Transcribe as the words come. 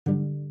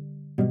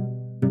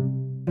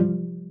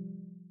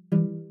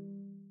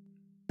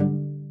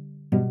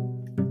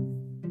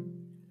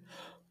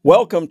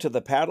Welcome to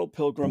the Paddle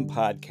Pilgrim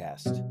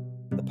Podcast,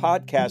 the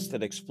podcast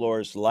that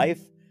explores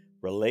life,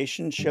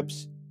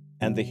 relationships,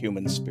 and the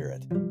human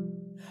spirit.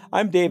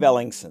 I'm Dave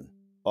Ellingson,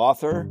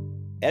 author,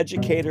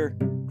 educator,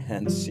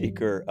 and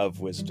seeker of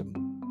wisdom.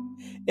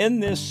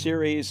 In this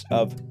series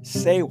of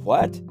Say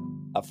What?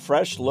 A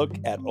fresh look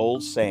at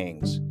old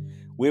sayings,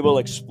 we will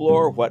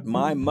explore what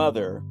my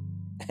mother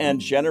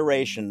and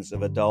generations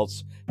of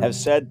adults have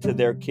said to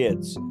their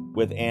kids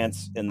with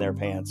ants in their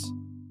pants.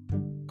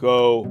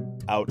 Go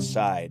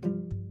outside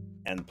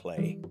and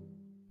play.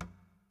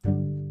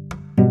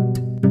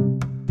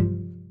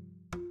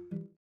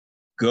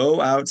 Go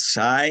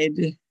outside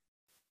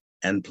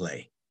and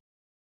play.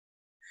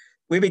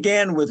 We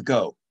began with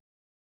go.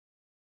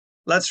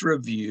 Let's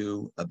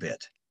review a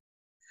bit.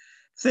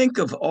 Think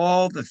of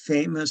all the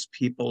famous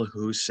people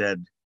who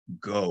said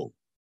go,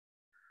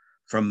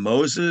 from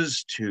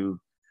Moses to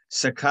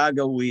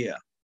Sacagawea.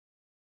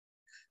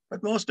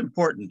 But most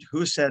important,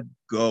 who said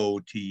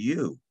go to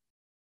you?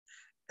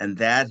 And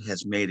that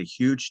has made a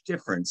huge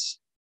difference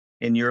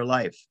in your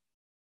life.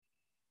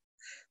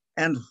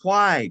 And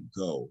why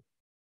go?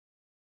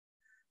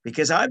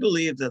 Because I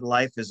believe that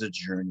life is a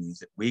journey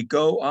that we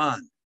go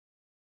on,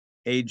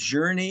 a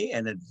journey,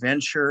 an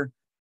adventure,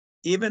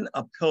 even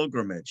a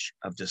pilgrimage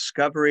of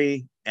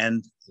discovery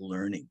and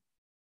learning.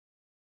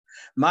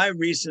 My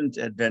recent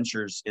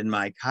adventures in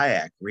my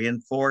kayak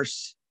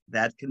reinforce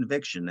that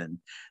conviction.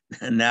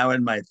 And now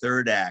in my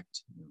third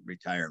act,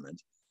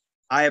 retirement,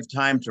 I have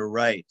time to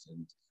write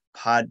and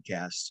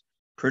podcast,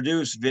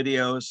 produce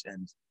videos,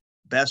 and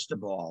best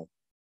of all,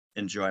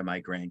 enjoy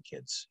my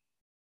grandkids.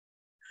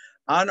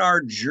 On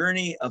our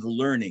journey of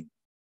learning,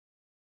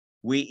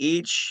 we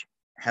each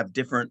have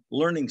different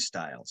learning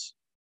styles: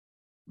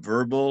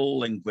 verbal,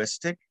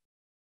 linguistic,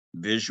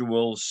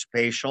 visual,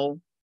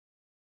 spatial,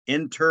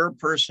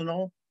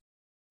 interpersonal,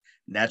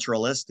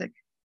 naturalistic,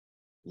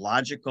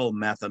 logical,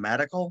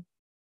 mathematical,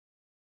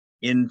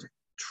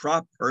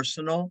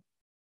 intrapersonal,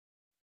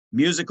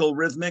 musical,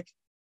 rhythmic,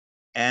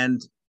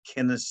 and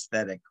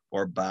kinesthetic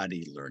or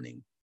body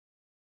learning.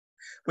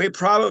 We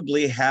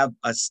probably have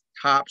a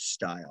top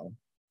style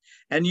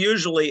and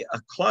usually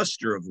a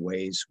cluster of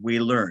ways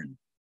we learn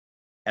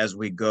as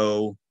we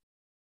go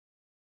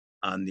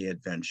on the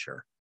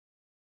adventure.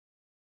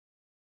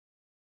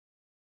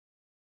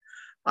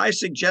 I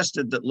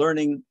suggested that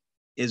learning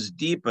is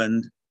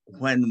deepened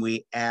when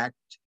we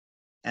act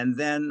and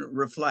then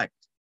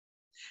reflect,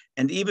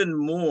 and even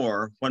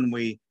more when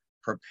we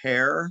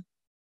prepare,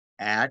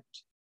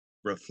 act,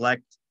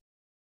 reflect,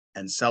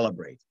 and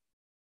celebrate.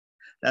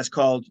 That's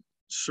called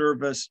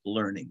service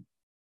learning.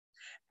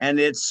 And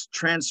it's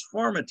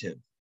transformative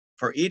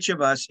for each of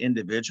us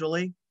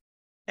individually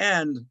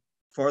and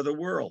for the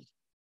world.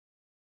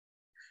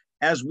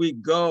 As we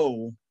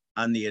go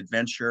on the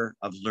adventure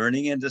of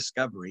learning and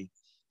discovery,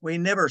 we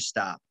never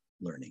stop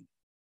learning.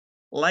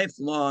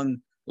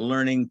 Lifelong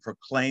learning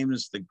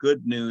proclaims the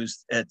good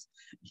news that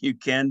you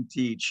can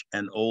teach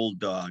an old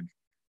dog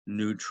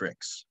new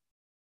tricks.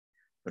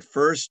 But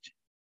first,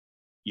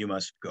 you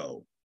must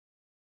go.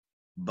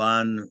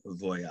 Bon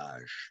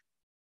voyage.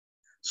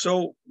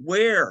 So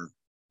where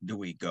do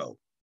we go?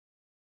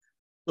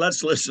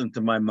 Let's listen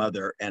to my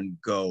mother and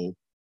go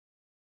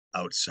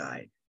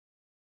outside.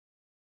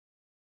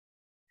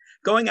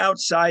 Going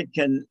outside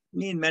can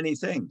mean many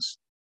things.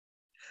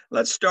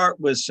 Let's start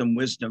with some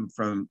wisdom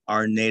from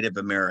our Native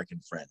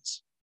American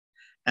friends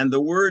and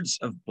the words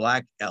of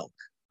Black Elk,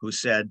 who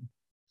said,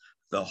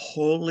 "The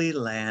Holy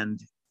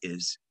Land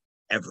is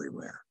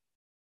everywhere."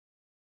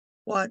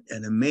 What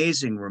an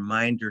amazing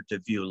reminder to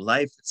view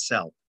life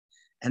itself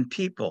and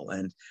people,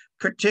 and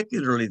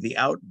particularly the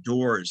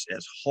outdoors,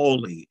 as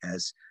holy,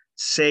 as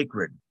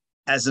sacred,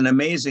 as an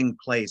amazing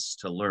place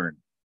to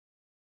learn.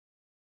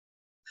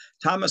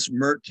 Thomas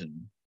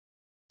Merton,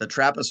 the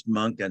Trappist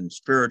monk and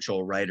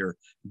spiritual writer,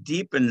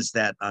 deepens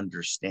that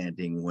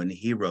understanding when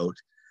he wrote,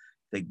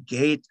 "The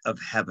gate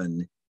of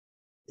heaven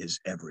is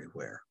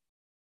everywhere."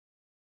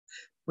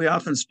 We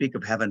often speak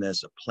of heaven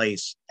as a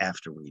place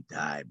after we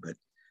die, but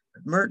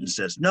Merton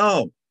says,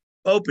 no,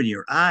 open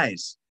your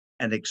eyes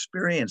and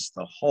experience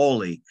the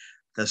holy,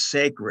 the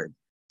sacred,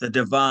 the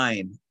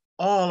divine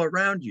all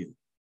around you.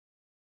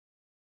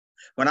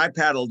 When I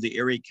paddled the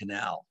Erie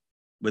Canal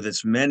with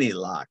its many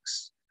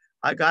locks,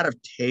 I got a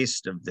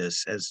taste of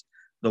this as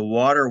the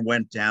water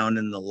went down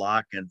in the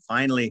lock and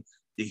finally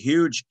the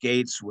huge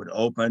gates would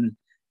open,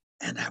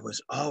 and I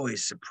was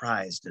always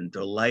surprised and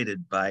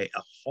delighted by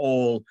a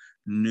whole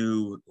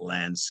new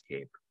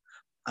landscape,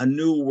 a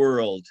new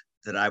world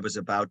that I was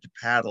about to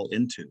paddle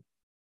into.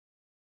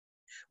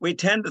 We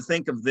tend to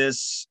think of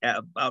this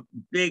about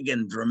big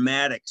and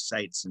dramatic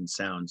sights and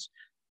sounds,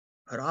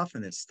 but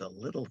often it's the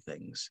little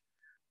things,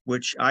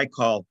 which I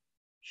call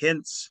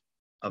hints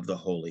of the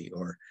holy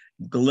or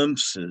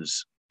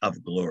glimpses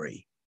of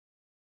glory,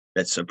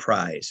 that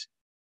surprise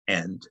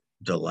and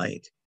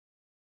delight.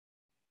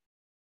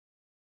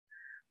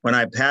 When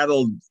I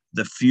paddled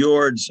the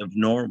fjords of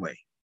Norway,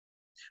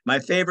 my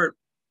favorite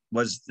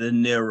was the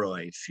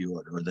Nerøy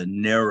Fjord, or the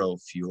Narrow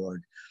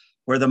Fjord,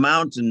 where the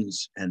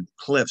mountains and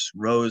cliffs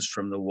rose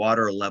from the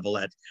water level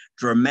at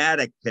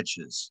dramatic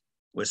pitches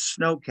with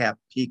snow-capped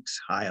peaks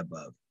high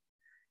above.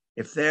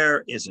 If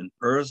there is an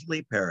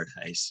earthly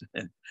paradise,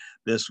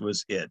 this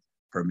was it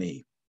for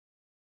me.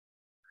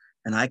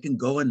 And I can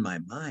go in my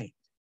mind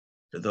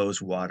to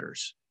those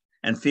waters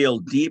and feel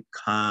deep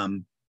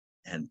calm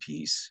and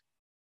peace.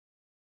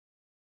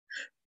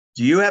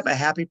 Do you have a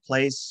happy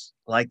place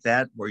like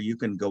that where you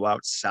can go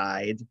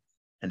outside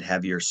and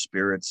have your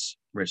spirits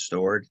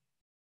restored?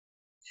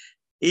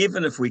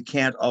 Even if we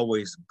can't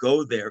always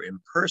go there in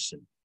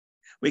person,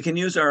 we can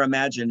use our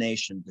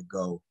imagination to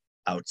go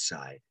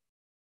outside.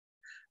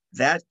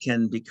 That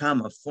can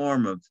become a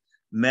form of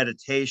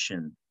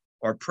meditation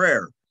or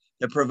prayer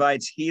that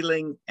provides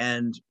healing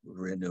and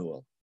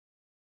renewal.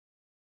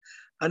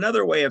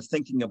 Another way of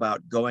thinking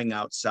about going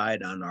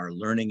outside on our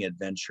learning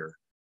adventure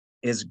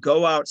is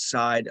go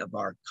outside of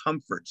our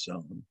comfort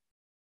zone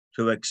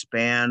to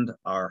expand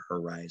our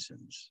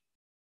horizons.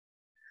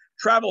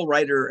 Travel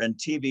writer and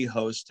TV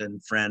host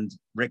and friend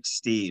Rick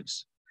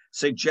Steves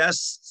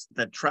suggests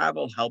that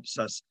travel helps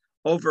us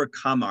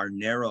overcome our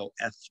narrow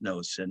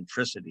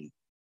ethnocentricity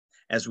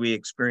as we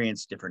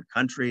experience different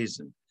countries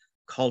and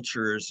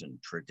cultures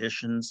and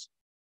traditions.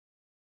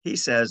 He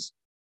says,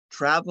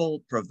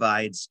 travel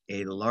provides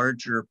a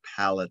larger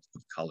palette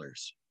of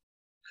colors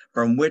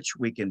from which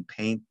we can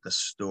paint the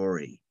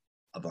story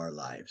of our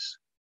lives.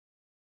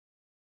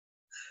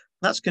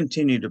 Let's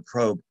continue to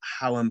probe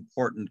how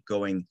important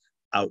going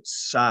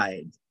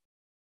outside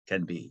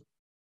can be.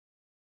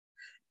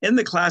 In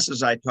the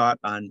classes I taught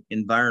on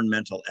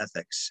environmental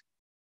ethics,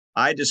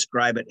 I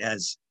describe it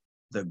as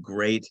the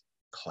great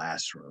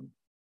classroom.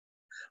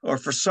 Or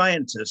for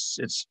scientists,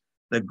 it's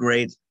the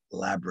great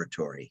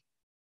laboratory.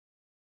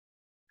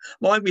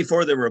 Long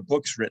before there were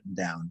books written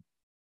down,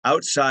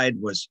 outside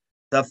was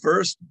the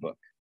first book.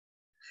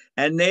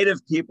 And Native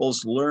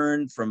peoples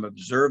learned from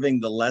observing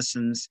the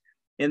lessons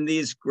in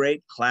these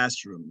great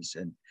classrooms,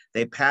 and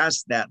they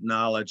passed that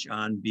knowledge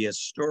on via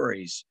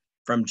stories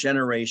from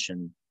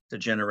generation to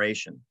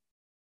generation.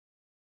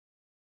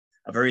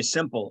 A very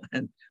simple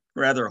and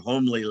rather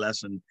homely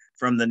lesson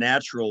from the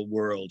natural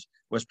world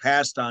was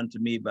passed on to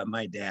me by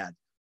my dad,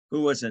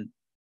 who was an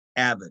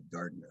avid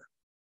gardener.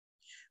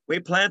 We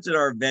planted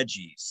our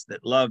veggies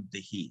that loved the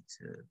heat,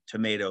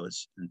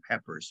 tomatoes and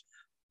peppers,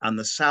 on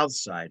the south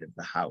side of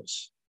the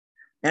house.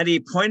 And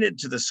he pointed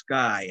to the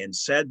sky and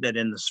said that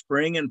in the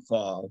spring and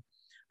fall,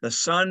 the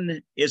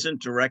sun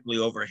isn't directly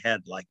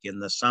overhead like in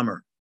the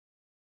summer.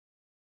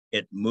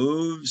 It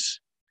moves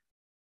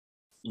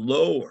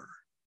lower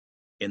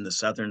in the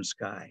southern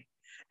sky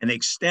and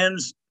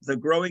extends the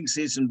growing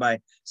season by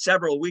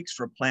several weeks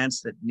for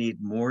plants that need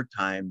more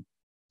time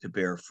to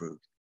bear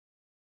fruit.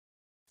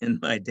 In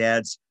my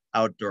dad's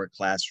outdoor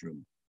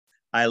classroom,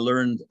 I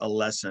learned a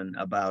lesson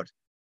about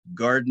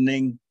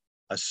gardening,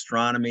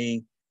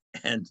 astronomy,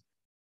 and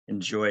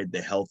enjoyed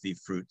the healthy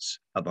fruits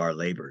of our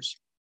labors.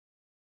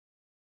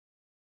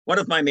 One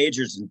of my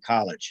majors in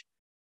college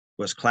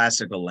was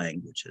classical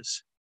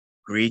languages,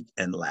 Greek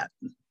and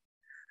Latin.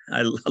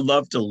 I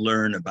love to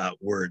learn about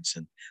words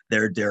and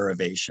their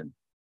derivation.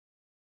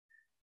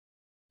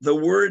 The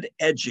word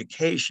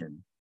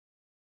education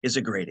is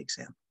a great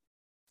example.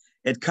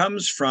 It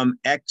comes from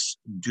ex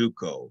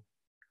duco,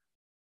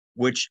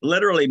 which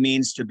literally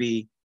means to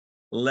be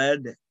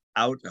led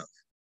out of.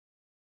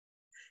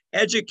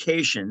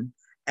 Education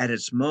at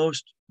its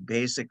most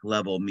basic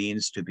level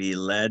means to be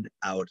led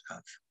out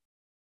of.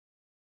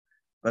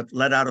 But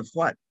led out of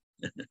what?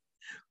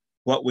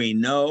 What we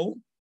know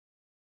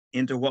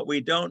into what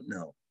we don't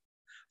know,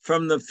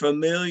 from the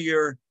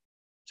familiar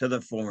to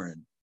the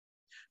foreign,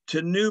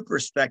 to new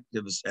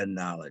perspectives and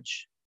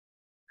knowledge.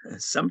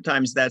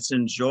 Sometimes that's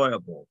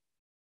enjoyable,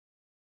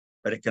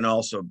 but it can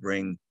also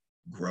bring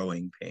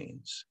growing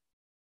pains.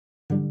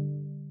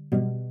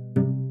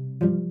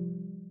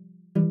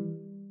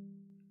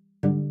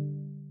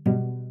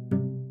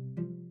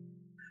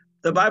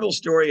 The Bible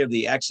story of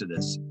the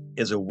Exodus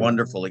is a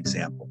wonderful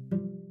example.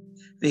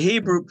 The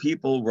Hebrew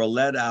people were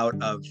led out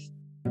of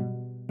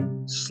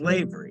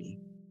slavery,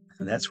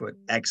 and that's what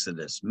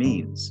Exodus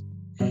means,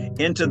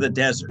 into the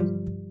desert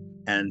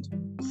and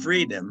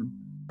freedom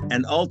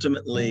and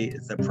ultimately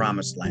the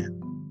promised land.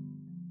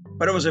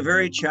 But it was a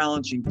very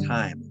challenging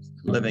time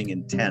living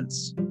in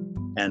tents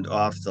and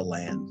off the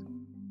land.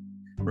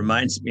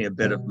 Reminds me a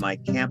bit of my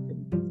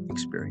camping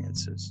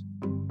experiences.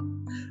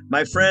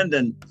 My friend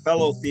and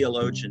fellow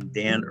theologian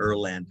Dan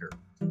Erlander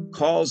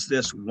calls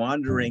this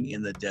wandering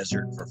in the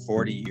desert for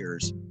 40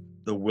 years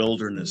the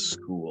wilderness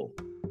school,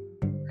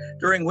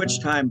 during which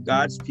time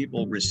God's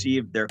people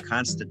received their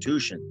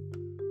constitution,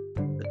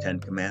 the Ten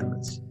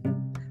Commandments.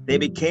 They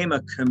became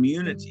a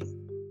community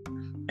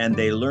and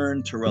they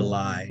learned to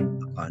rely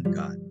upon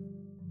God.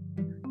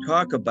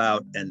 Talk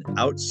about an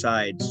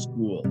outside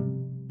school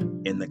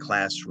in the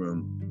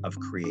classroom of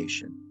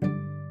creation.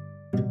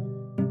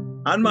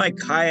 On my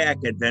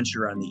kayak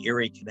adventure on the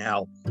Erie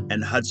Canal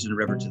and Hudson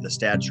River to the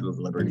Statue of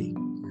Liberty,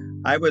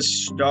 I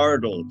was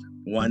startled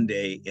one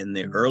day in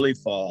the early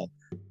fall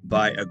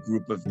by a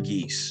group of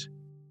geese,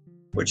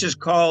 which is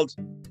called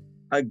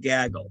a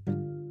gaggle.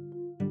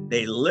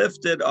 They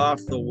lifted off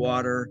the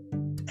water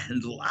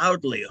and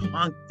loudly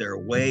honked their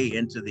way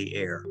into the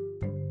air.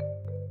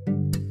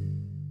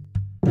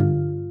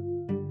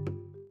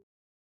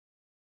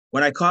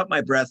 When I caught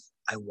my breath,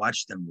 I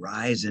watched them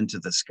rise into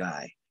the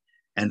sky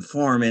and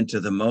form into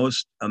the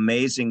most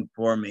amazing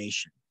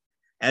formation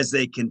as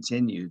they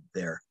continued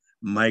their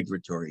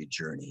migratory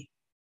journey.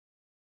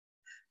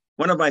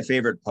 One of my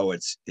favorite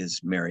poets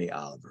is Mary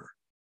Oliver.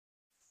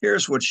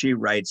 Here's what she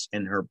writes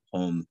in her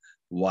poem,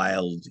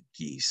 Wild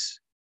Geese.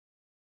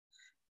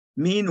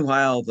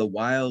 Meanwhile, the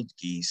wild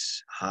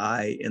geese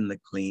high in the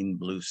clean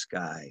blue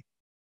sky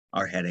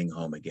are heading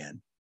home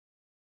again.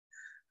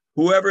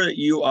 Whoever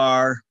you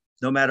are,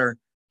 no matter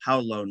how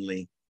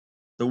lonely,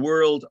 the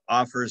world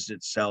offers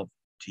itself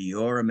to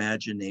your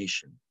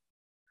imagination,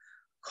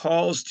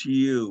 calls to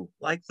you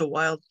like the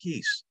wild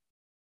geese,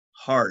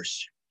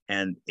 harsh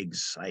and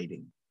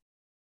exciting,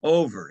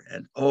 over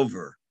and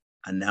over,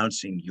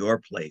 announcing your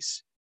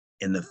place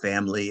in the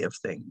family of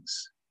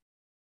things.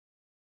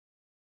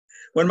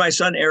 When my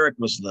son Eric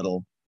was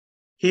little,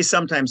 he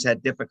sometimes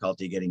had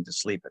difficulty getting to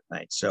sleep at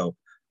night, so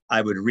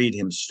I would read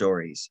him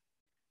stories.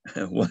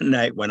 One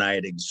night when I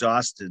had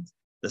exhausted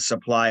the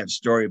supply of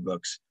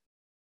storybooks,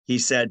 he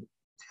said,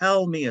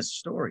 "Tell me a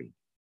story."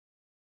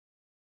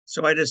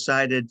 So I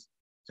decided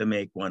to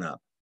make one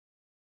up.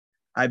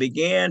 I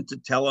began to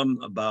tell him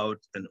about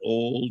an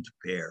old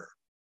bear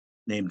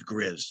named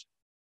Grizz,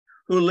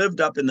 who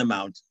lived up in the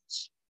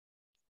mountains.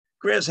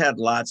 Grizz had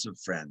lots of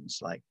friends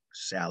like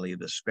Sally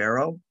the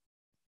sparrow,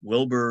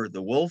 Wilbur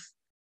the wolf,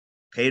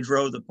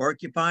 Pedro the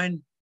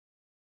porcupine.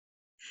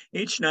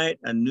 Each night,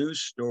 a new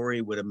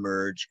story would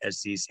emerge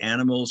as these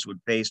animals would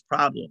face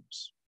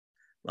problems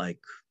like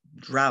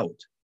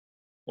drought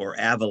or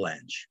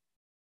avalanche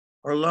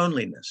or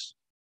loneliness.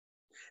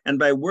 And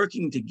by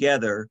working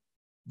together,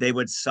 they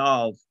would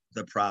solve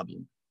the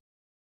problem.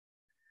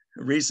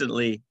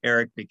 Recently,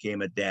 Eric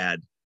became a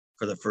dad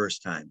for the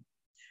first time,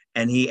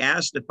 and he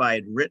asked if I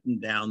had written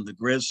down the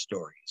Grizz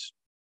stories.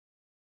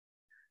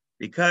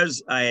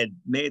 Because I had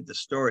made the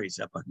stories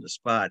up on the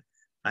spot,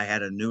 I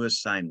had a new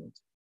assignment,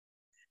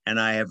 and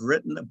I have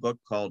written a book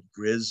called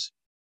Grizz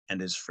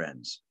and His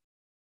Friends.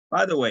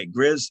 By the way,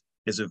 Grizz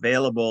is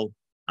available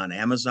on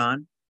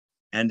Amazon,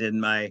 and in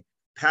my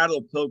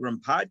Paddle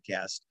Pilgrim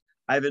podcast,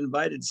 I've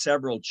invited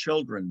several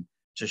children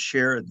to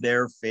share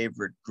their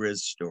favorite Grizz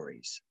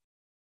stories.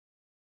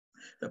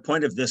 The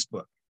point of this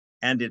book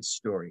and its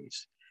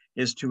stories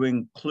is to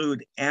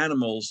include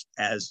animals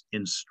as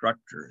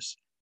instructors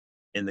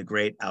in the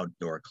great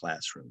outdoor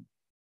classroom.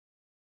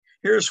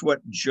 Here's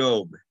what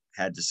Job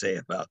had to say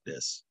about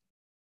this.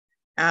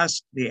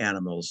 Ask the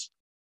animals,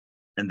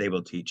 and they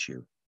will teach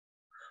you,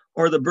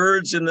 or the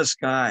birds in the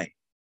sky,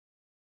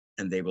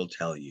 and they will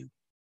tell you,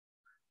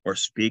 or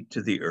speak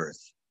to the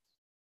earth,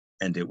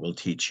 and it will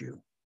teach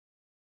you.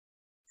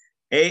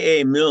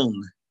 A.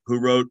 Milne, who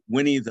wrote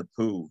Winnie the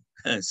Pooh,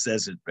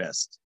 says it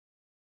best.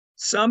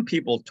 Some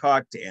people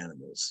talk to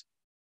animals.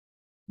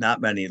 Not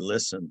many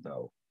listen,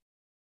 though.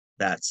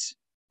 That's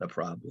the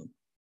problem.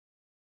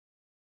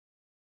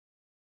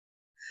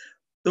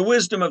 The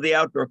wisdom of the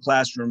outdoor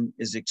classroom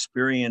is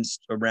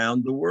experienced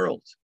around the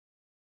world.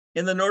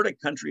 In the Nordic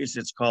countries,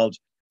 it's called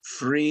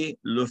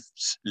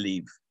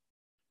Friluftsliv,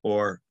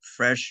 or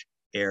fresh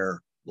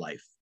air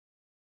life.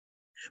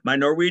 My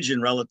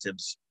Norwegian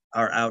relatives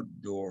are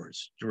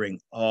outdoors during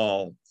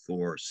all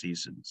 4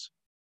 seasons.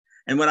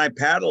 And when I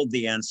paddled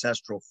the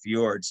ancestral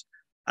fjords,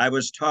 I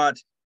was taught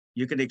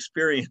you can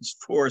experience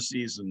 4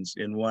 seasons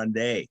in one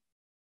day,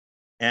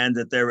 and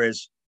that there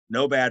is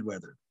no bad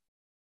weather,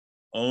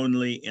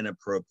 only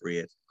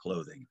inappropriate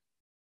clothing.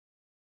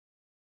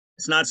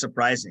 It's not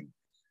surprising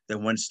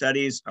that when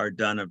studies are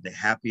done of the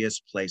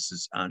happiest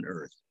places on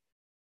earth,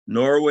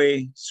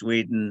 Norway,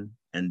 Sweden,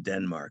 and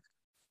Denmark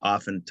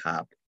often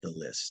top the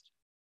list.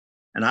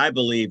 And I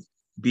believe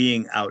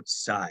being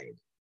outside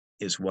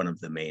is one of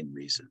the main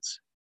reasons.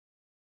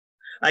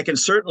 I can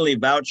certainly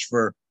vouch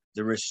for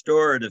the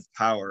restorative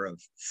power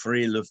of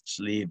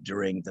Friluftsliv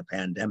during the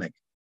pandemic.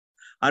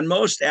 On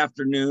most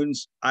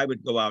afternoons, I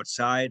would go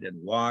outside and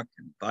walk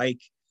and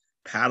bike,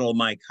 paddle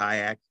my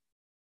kayak.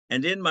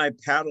 And in my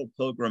Paddle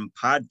Pilgrim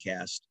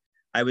podcast,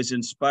 I was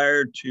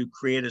inspired to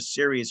create a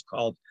series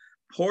called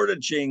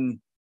Portaging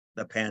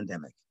the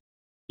Pandemic,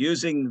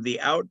 using the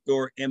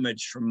outdoor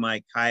image from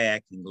my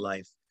kayaking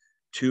life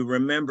to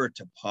remember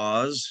to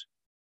pause,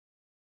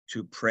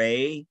 to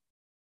pray,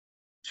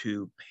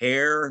 to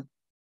pair,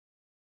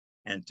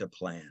 and to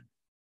plan.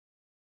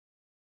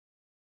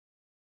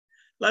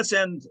 Let's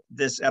end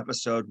this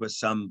episode with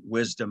some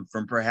wisdom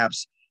from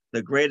perhaps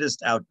the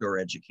greatest outdoor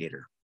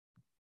educator,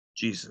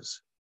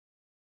 Jesus.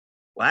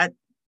 What?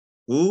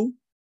 Who?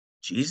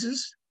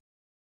 Jesus?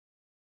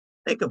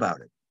 Think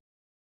about it.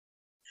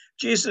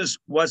 Jesus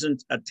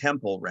wasn't a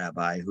temple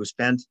rabbi who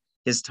spent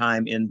his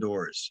time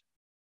indoors.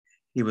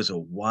 He was a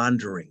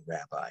wandering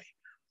rabbi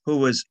who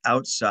was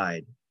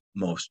outside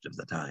most of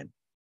the time.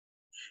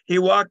 He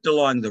walked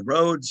along the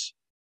roads,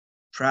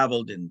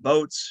 traveled in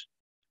boats,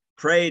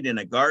 prayed in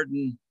a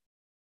garden,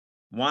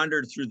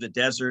 wandered through the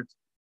desert,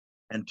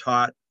 and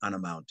taught on a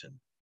mountain.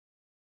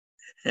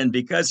 And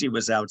because he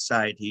was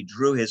outside, he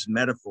drew his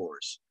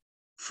metaphors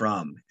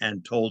from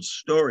and told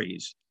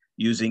stories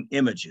using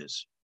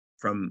images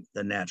from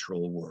the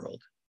natural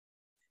world.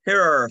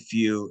 Here are a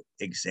few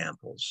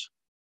examples.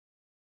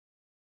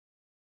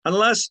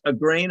 Unless a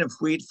grain of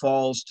wheat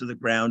falls to the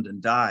ground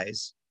and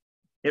dies,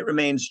 it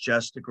remains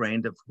just a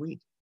grain of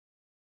wheat.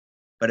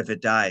 But if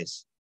it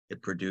dies,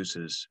 it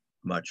produces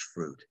much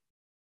fruit.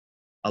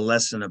 A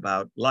lesson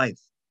about life,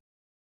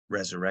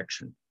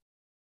 resurrection.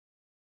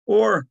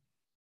 Or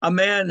a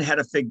man had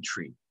a fig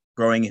tree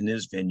growing in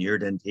his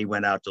vineyard, and he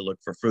went out to look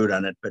for fruit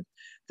on it, but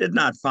did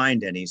not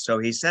find any. So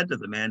he said to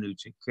the man who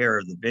took care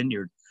of the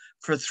vineyard,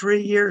 "For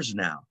 3 years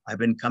now, I've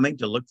been coming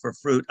to look for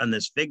fruit on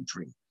this fig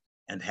tree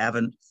and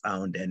haven't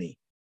found any.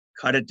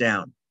 Cut it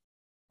down.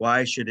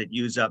 Why should it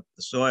use up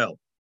the soil?"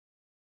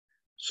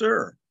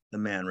 "Sir," the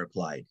man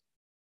replied,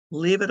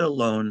 "leave it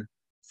alone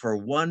for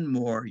 1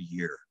 more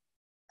year,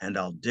 and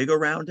I'll dig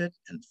around it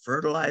and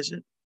fertilize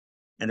it.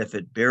 And if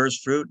it bears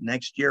fruit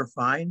next year,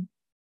 fine.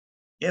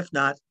 If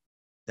not,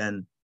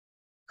 then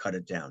cut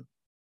it down."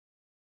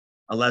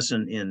 A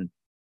lesson in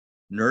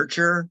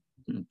nurture,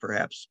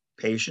 perhaps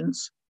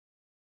patience.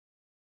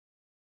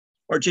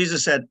 Or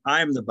Jesus said,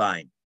 "I'm the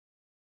vine,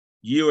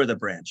 you are the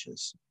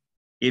branches.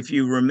 If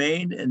you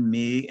remain in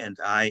me and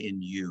I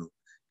in you,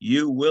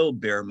 you will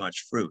bear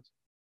much fruit.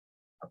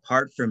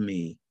 Apart from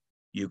me,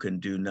 you can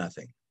do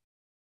nothing."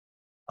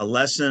 A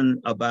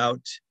lesson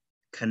about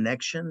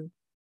connection,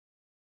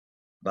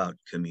 about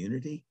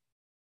community.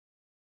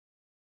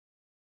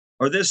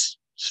 Or this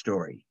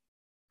story.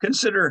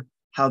 Consider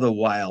how the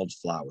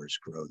wildflowers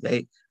grow.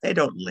 They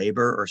don't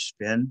labor or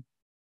spin.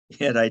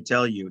 Yet I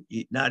tell you,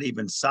 not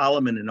even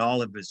Solomon in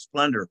all of his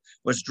splendor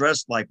was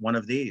dressed like one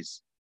of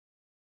these.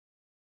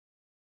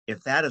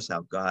 If that is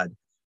how God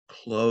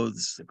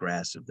clothes the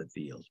grass of the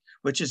field,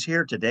 which is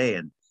here today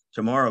and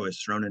tomorrow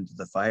is thrown into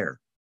the fire,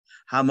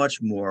 how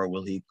much more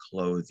will he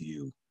clothe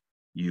you,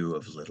 you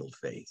of little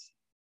faith?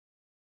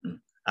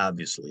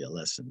 Obviously, a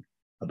lesson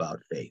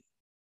about faith.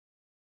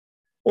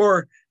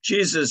 Or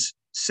Jesus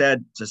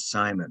said to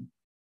Simon,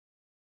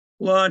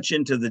 "Launch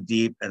into the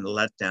deep and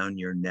let down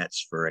your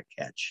nets for a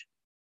catch."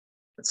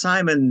 But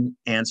Simon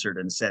answered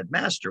and said,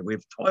 "Master,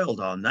 we've toiled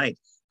all night,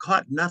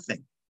 caught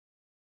nothing.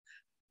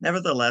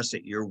 Nevertheless,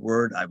 at your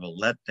word, I will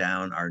let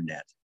down our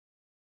net."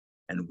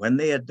 And when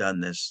they had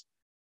done this,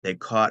 they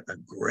caught a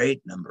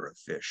great number of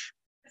fish,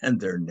 and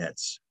their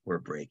nets were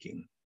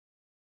breaking.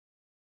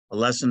 A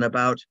lesson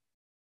about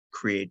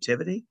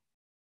creativity,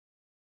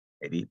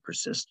 maybe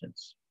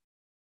persistence.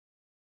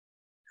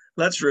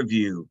 Let's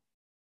review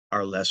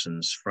our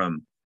lessons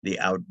from the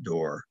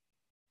outdoor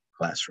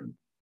classroom.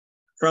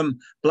 From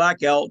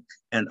Black Elk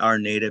and our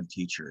native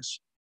teachers,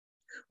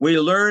 we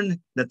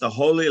learn that the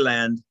Holy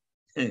Land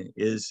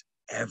is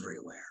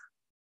everywhere.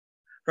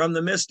 From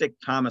the mystic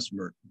Thomas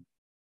Merton,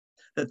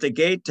 that the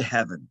gate to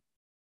heaven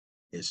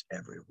is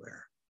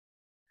everywhere.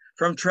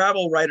 From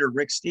travel writer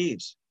Rick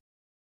Steves,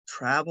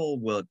 travel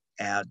will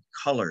add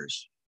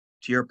colors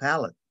to your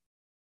palette.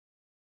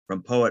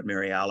 From poet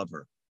Mary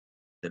Oliver,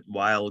 that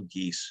wild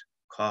geese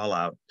call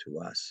out to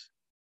us.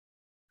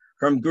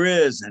 From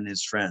Grizz and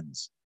his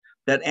friends,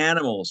 that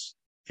animals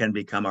can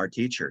become our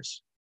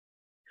teachers.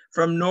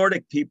 From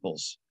Nordic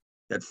peoples,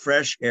 that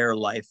fresh air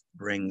life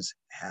brings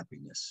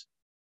happiness.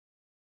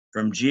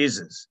 From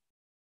Jesus,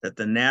 that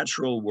the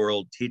natural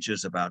world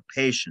teaches about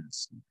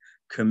patience, and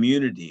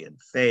community,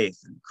 and faith,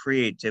 and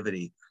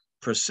creativity,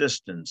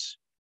 persistence,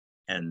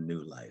 and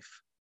new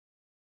life.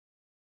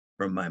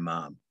 From my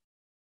mom,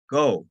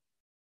 go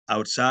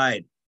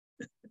outside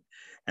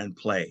and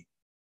play.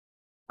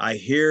 I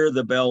hear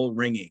the bell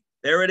ringing.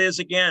 There it is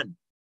again.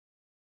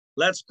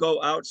 Let's go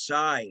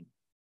outside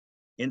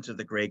into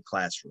the great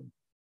classroom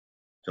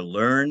to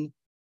learn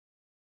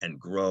and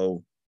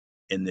grow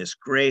in this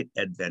great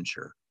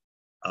adventure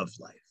of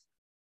life.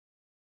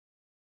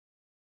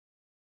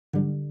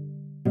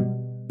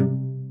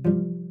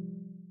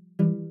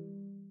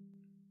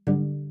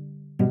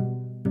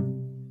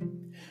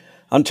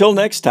 Until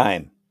next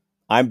time,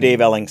 I'm Dave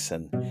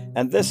Ellingson,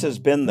 and this has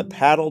been the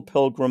Paddle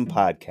Pilgrim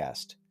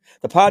Podcast,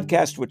 the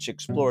podcast which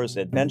explores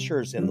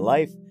adventures in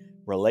life,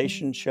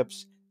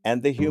 relationships,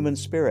 and the human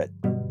spirit.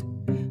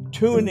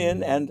 Tune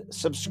in and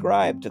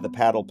subscribe to the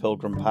Paddle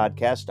Pilgrim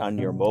Podcast on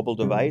your mobile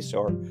device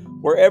or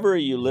wherever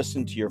you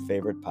listen to your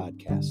favorite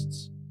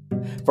podcasts.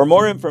 For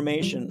more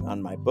information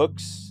on my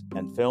books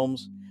and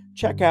films,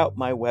 check out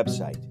my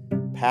website,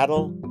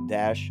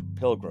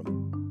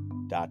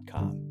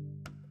 paddle-pilgrim.com.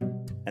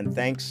 And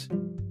thanks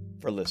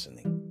for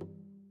listening.